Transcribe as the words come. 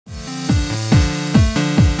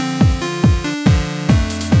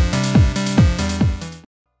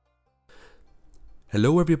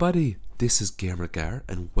Hello everybody, this is GamerGar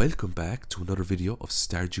and welcome back to another video of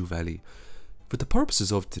Stardew Valley. For the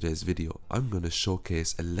purposes of today's video, I'm going to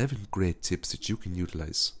showcase 11 great tips that you can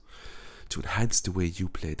utilize to enhance the way you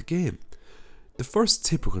play the game. The first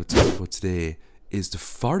tip we're going to talk about today is the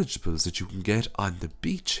forageables that you can get on the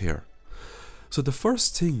beach here. So the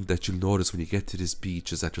first thing that you'll notice when you get to this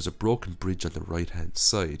beach is that there's a broken bridge on the right hand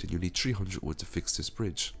side and you need 300 wood to fix this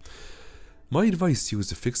bridge. My advice to you is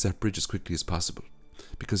to fix that bridge as quickly as possible,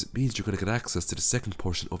 because it means you're going to get access to the second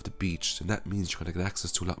portion of the beach, and that means you're going to get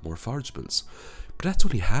access to a lot more forageables. But that's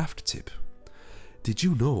only half the tip. Did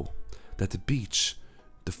you know that the beach,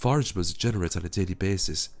 the forageables it generates on a daily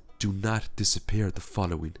basis, do not disappear the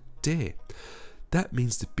following day? That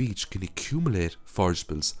means the beach can accumulate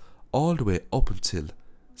forageables all the way up until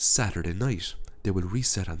Saturday night. They will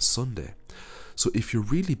reset on Sunday. So if you're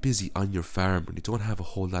really busy on your farm and you don't have a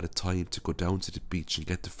whole lot of time to go down to the beach and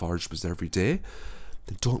get the forageables every day,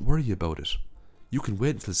 then don't worry about it. You can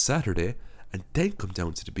wait until Saturday and then come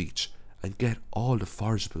down to the beach and get all the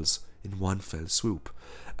forageables in one fell swoop.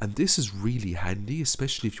 And this is really handy,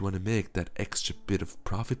 especially if you want to make that extra bit of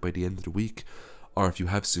profit by the end of the week, or if you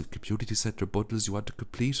have some community center bundles you want to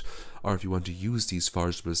complete, or if you want to use these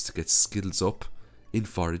forageables to get skills up in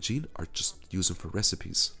foraging, or just use them for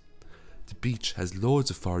recipes. The beach has loads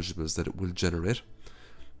of forageables that it will generate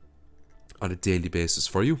on a daily basis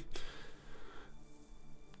for you.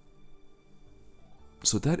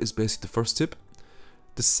 So that is basically the first tip.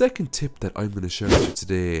 The second tip that I'm going to share with you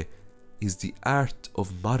today is the art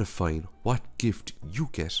of modifying what gift you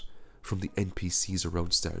get from the NPCs around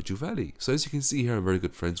Stardew Valley. So as you can see here, I'm very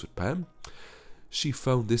good friends with Pam. She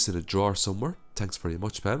found this in a drawer somewhere. Thanks very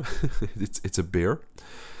much, Pam. it's a beer.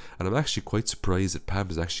 And I'm actually quite surprised that Pam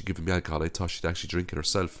is actually giving me alcohol. I thought she'd actually drink it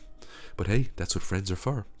herself. But hey, that's what friends are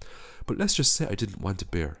for. But let's just say I didn't want a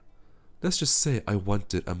beer. Let's just say I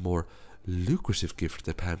wanted a more lucrative gift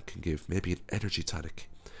that Pam can give, maybe an energy tonic.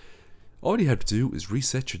 All you have to do is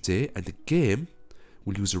reset your day and the game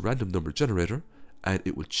will use a random number generator and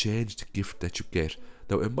it will change the gift that you get.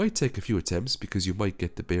 Now it might take a few attempts because you might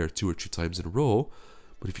get the bear 2 or 3 times in a row,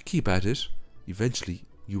 but if you keep at it, eventually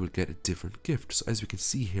you will get a different gift. So as we can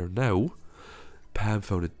see here now, Pam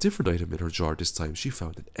found a different item in her jar this time. She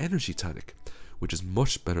found an energy tonic, which is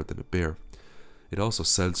much better than a bear. It also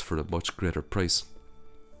sells for a much greater price.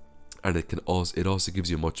 And it also gives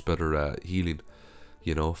you much better healing,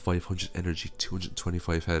 you know, 500 energy,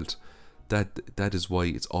 225 health. That is why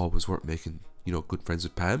it's always worth making, you know, good friends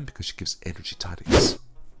with Pam, because she gives energy tonics.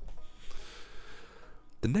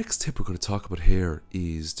 The next tip we're going to talk about here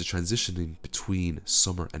is the transitioning between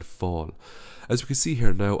summer and fall. As we can see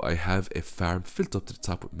here now, I have a farm filled up to the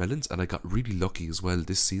top with melons, and I got really lucky as well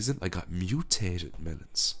this season. I got mutated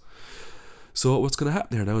melons. So what's going to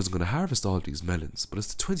happen here now is I'm going to harvest all these melons, but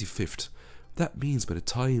it's the 25th. That means by the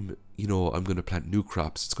time, you know, I'm going to plant new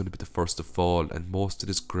crops, it's going to be the 1st of fall, and most of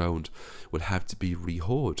this ground will have to be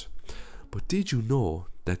re-hoed. But did you know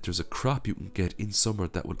that there's a crop you can get in summer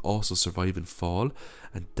that will also survive in fall,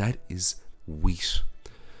 and that is wheat.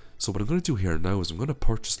 So what I'm going to do here now is I'm going to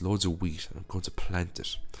purchase loads of wheat and I'm going to plant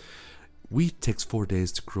it. Wheat takes 4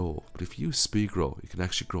 days to grow, but if you use speed grow, you can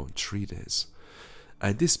actually grow in 3 days.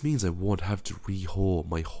 And this means I won't have to re-hoe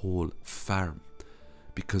my whole farm,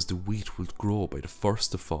 because the wheat will grow by the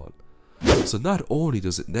 1st of fall. So not only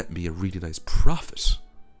does it net me a really nice profit,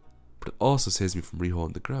 but it also saves me from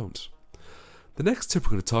re-hoeing the ground. The next tip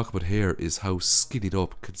we're going to talk about here is how skilling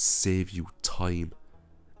up can save you time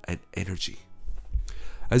and energy.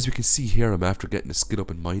 As you can see here, I'm after getting a skill up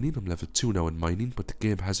in mining. I'm level 2 now in mining, but the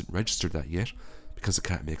game hasn't registered that yet because it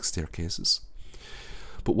can't make staircases.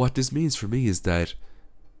 But what this means for me is that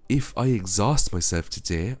if I exhaust myself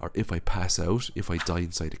today, or if I pass out, if I die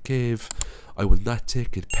inside a cave, I will not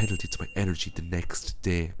take a penalty to my energy the next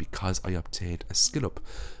day because I obtained a skill up.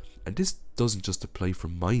 And this doesn't just apply for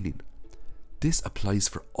mining. This applies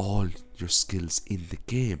for all your skills in the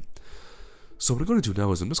game. So what I'm going to do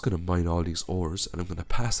now is I'm just going to mine all these ores and I'm going to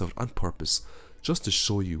pass out on purpose just to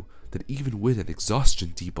show you that even with an exhaustion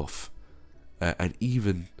debuff and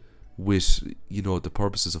even with, you know, the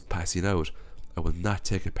purposes of passing out, I will not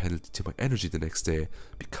take a penalty to my energy the next day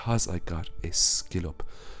because I got a skill up.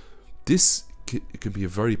 This can be a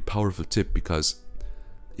very powerful tip because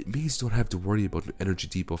it means you don't have to worry about an energy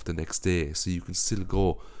debuff the next day, so you can still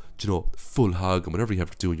go, you know, full hog and whatever you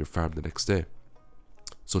have to do in your farm the next day.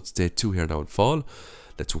 So it's day 2 here now in fall.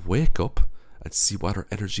 Let's wake up and see what our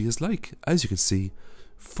energy is like. As you can see,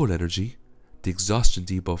 full energy. The exhaustion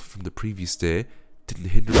debuff from the previous day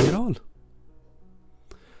didn't hinder me at all.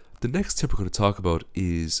 The next tip we're going to talk about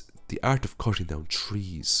is the art of cutting down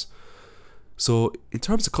trees. So in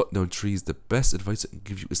terms of cutting down trees, the best advice I can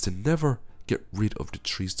give you is to never get rid of the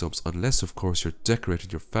tree stumps, unless of course you're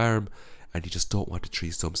decorating your farm and you just don't want the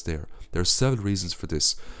tree stumps there. There are several reasons for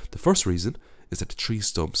this. The first reason is that the tree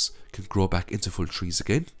stumps can grow back into full trees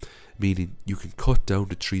again, meaning you can cut down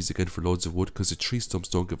the trees again for loads of wood, because the tree stumps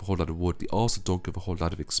don't give a whole lot of wood. They also don't give a whole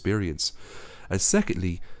lot of experience. And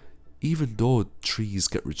secondly, even though trees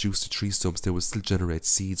get reduced to tree stumps, they will still generate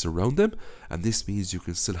seeds around them, and this means you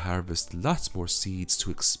can still harvest lots more seeds to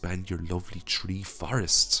expand your lovely tree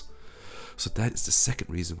forest. So that is the second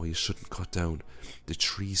reason why you shouldn't cut down the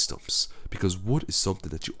tree stumps, because wood is something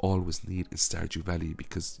that you always need in Stardew Valley,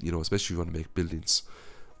 because, you know, especially if you want to make buildings,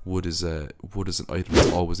 wood is an item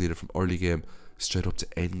that's always needed from early game straight up to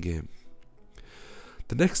end game.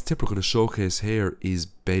 The next tip we're going to showcase here is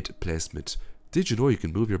bed placement. Did you know you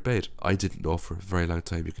can move your bed? I didn't know for a very long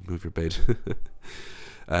time you can move your bed.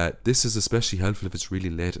 This is especially helpful if it's really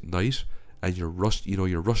late at night and you're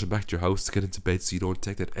rushing back to your house to get into bed so you don't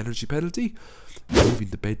take that energy penalty. Moving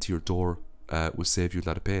the bed to your door will save you a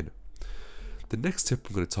lot of pain. The next tip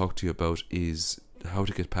I'm going to talk to you about is how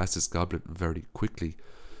to get past this goblin very quickly.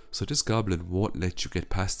 So this goblin won't let you get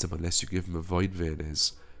past him unless you give him a void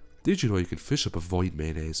mayonnaise. Did you know you can fish up a void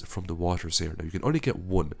mayonnaise from the waters here? Now you can only get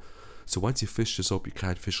one, so once you fish this up you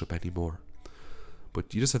can't fish up anymore.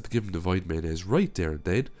 But you just have to give him the void mayonnaise right there and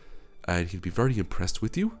then, and he'll be very impressed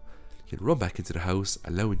with you. He'll run back into the house,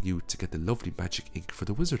 allowing you to get the lovely magic ink for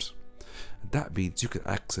the wizard. And that means you can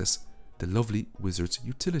access the lovely wizard's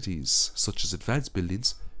utilities, such as advanced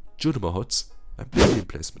buildings, Junima huts, and building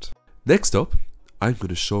placement. Next up, I'm going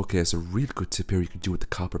to showcase a real good tip here you can do with the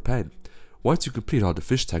copper pan. Once you complete all the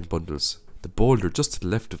fish tank bundles, the boulder just to the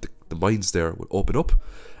left of the mines there will open up,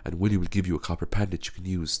 and Willie will give you a copper pan that you can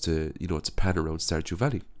use to, to pan around Stardew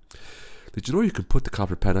Valley. Did you know you can put the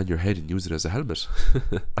copper pan on your head and use it as a helmet?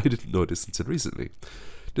 I didn't know this until recently.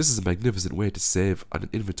 This is a magnificent way to save on an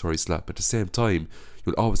inventory slot, but at the same time,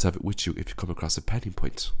 you'll always have it with you if you come across a panning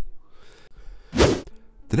point.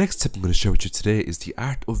 The next tip I'm going to share with you today is the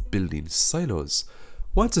art of building silos.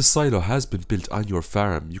 Once a silo has been built on your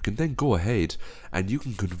farm, you can then go ahead and you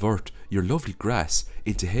can convert your lovely grass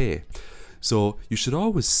into hay. So you should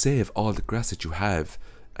always save all the grass that you have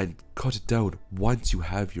and cut it down once you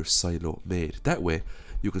have your silo made. That way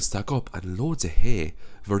you can stack up on loads of hay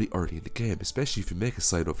very early in the game, especially if you make a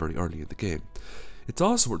silo very early in the game. It's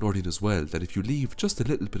also worth noting as well that if you leave just a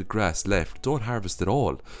little bit of grass left, don't harvest it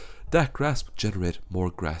all, that grass will generate more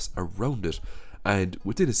grass around it, and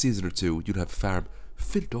within a season or two you'll have a farm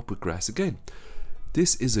filled up with grass again.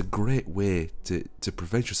 This is a great way to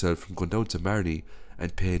prevent yourself from going down to Marnie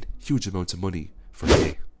and paying huge amounts of money for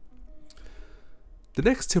hay. The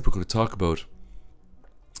next tip we're going to talk about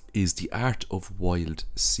is the art of wild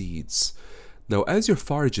seeds. Now, as your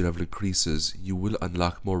foraging level increases, you will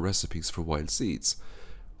unlock more recipes for wild seeds.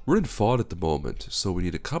 We're in fall at the moment, so we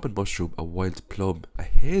need a common mushroom, a wild plum, a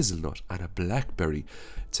hazelnut and a blackberry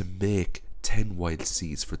to make 10 wild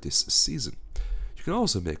seeds for this season. You can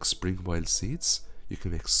also make spring wild seeds, you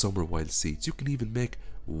can make summer wild seeds, you can even make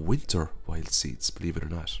winter wild seeds, believe it or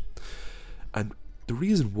not. And the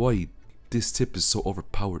reason why this tip is so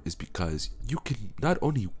overpowered is because not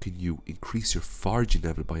only can you increase your foraging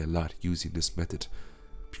level by a lot using this method,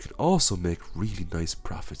 but you can also make really nice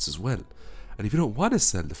profits as well. And if you don't want to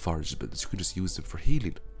sell the forageables, you can just use them for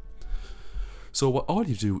healing. So what all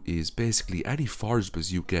you do is basically any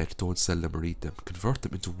forageables you get, don't sell them or eat them, convert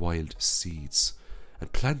them into wild seeds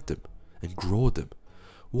and plant them and grow them.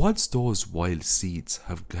 Once those wild seeds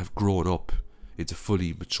have grown up into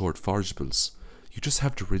fully matured forageables, you just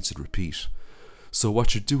have to rinse and repeat. So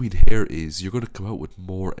what you're doing here is you're going to come out with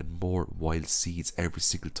more and more wild seeds every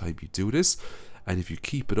single time you do this, and if you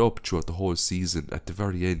keep it up throughout the whole season, at the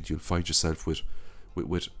very end you'll find yourself with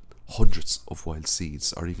hundreds of wild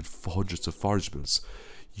seeds or even hundreds of forageables.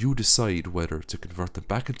 You decide whether to convert them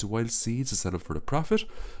back into wild seeds and sell them for the profit,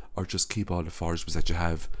 or just keep all the forageables that you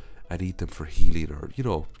have and eat them for healing,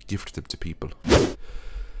 or gift them to people.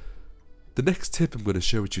 The next tip I'm going to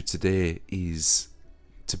share with you today is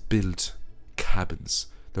to build cabins.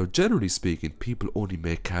 Now, generally speaking, people only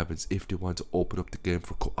make cabins if they want to open up the game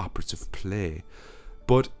for cooperative play.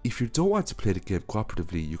 But if you don't want to play the game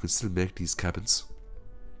cooperatively, you can still make these cabins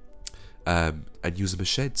and use them as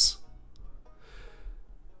sheds.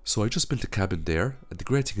 So I just built a cabin there, and the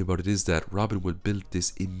great thing about it is that Robin will build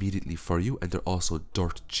this immediately for you, and they're also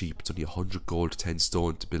dirt cheap. It's only 100 gold, 10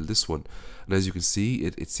 stone to build this one. And as you can see,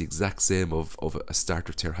 it's the exact same of a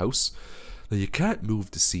starter tier house. Now, you can't move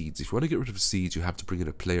the seeds. If you want to get rid of the seeds, you have to bring in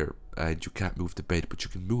a player, and you can't move the bed, but you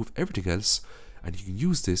can move everything else, and you can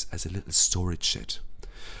use this as a little storage shed.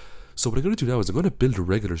 So what I'm going to do now is I'm going to build a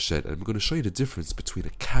regular shed, and I'm going to show you the difference between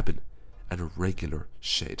a cabin and a regular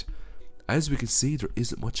shed. As we can see, there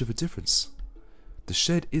isn't much of a difference. The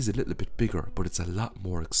shed is a little bit bigger, but it's a lot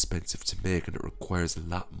more expensive to make and it requires a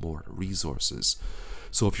lot more resources.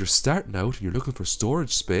 So if you're starting out and you're looking for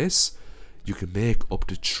storage space, you can make up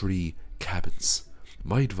to 3 cabins.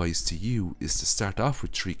 My advice to you is to start off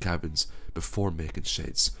with 3 cabins before making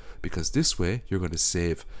sheds, because this way you're going to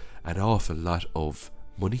save an awful lot of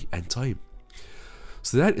money and time.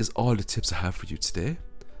 So that is all the tips I have for you today.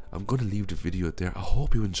 I'm going to leave the video there. I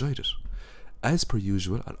hope you enjoyed it. As per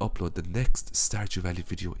usual, I'll upload the next Stardew Valley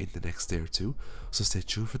video in the next day or two, so stay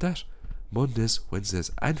tuned for that. Mondays,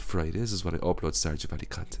 Wednesdays and Fridays is when I upload Stardew Valley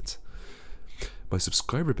content. My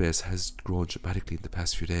subscriber base has grown dramatically in the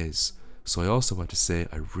past few days, so I also want to say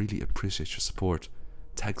I really appreciate your support.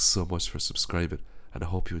 Thanks so much for subscribing, and I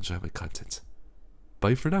hope you enjoy my content.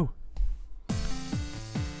 Bye for now.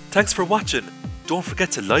 Thanks for watching. Don't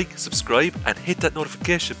forget to like, subscribe and hit that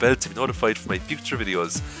notification bell to be notified for my future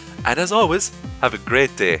videos. And as always, have a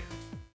great day.